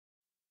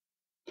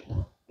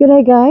Good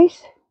day guys,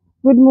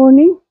 good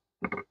morning.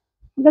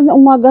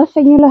 Magandang umaga sa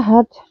inyo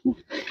lahat.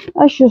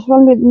 As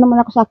usual, dito naman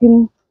ako sa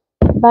aking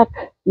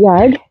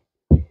backyard.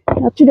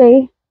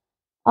 Today,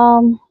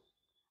 I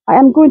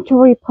am going to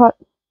repot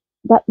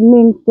that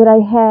mint that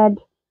I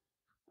had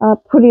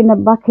put in a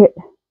bucket.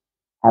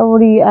 I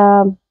already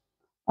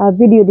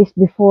videoed this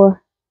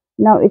before.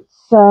 Now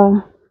it's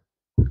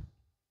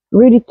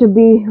ready to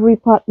be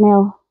repot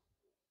now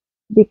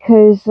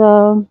because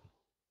the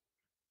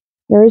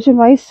reason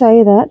why I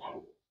say that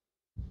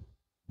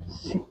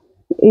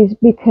is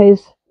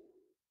because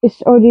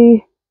it's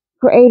already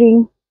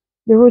creating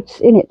the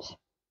roots in it.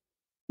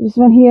 This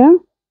one here.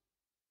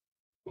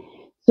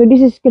 So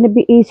this is going to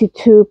be easy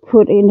to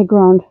put in the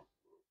ground.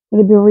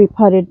 Going to be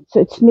repotted.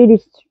 So it's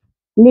need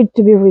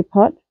to be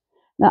repotted.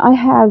 Now I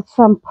have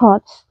some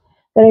pots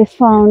that I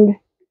found.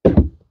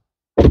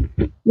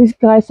 These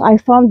guys, I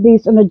found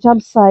these on a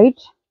job site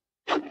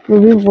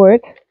where we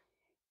work,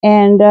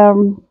 and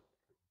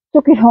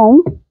took it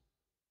home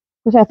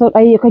because I thought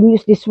I can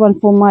use this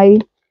one for my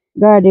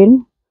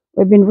garden.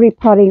 We've been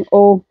repotting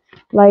all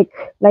like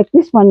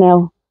this one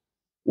now,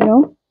 you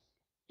know,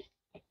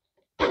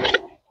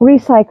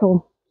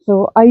 recycle.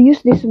 So I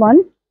use this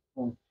one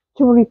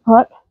to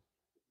repot,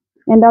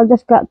 and I'll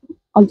just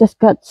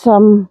got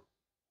some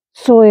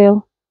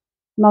soil.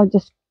 Now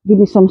just give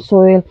me some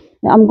soil.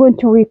 Now I'm going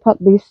to repot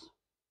this.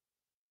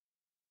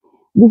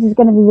 This is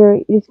gonna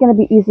be it's gonna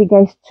be easy,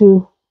 guys,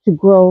 to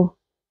grow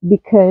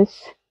because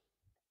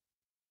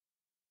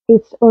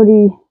it's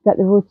already got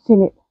the roots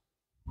in it.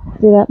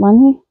 See that,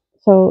 man?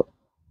 So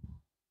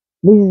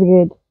this is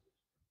good.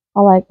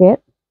 I like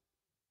it.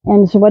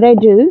 And so what I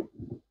do,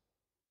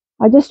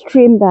 I just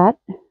trim that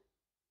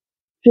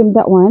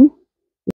one,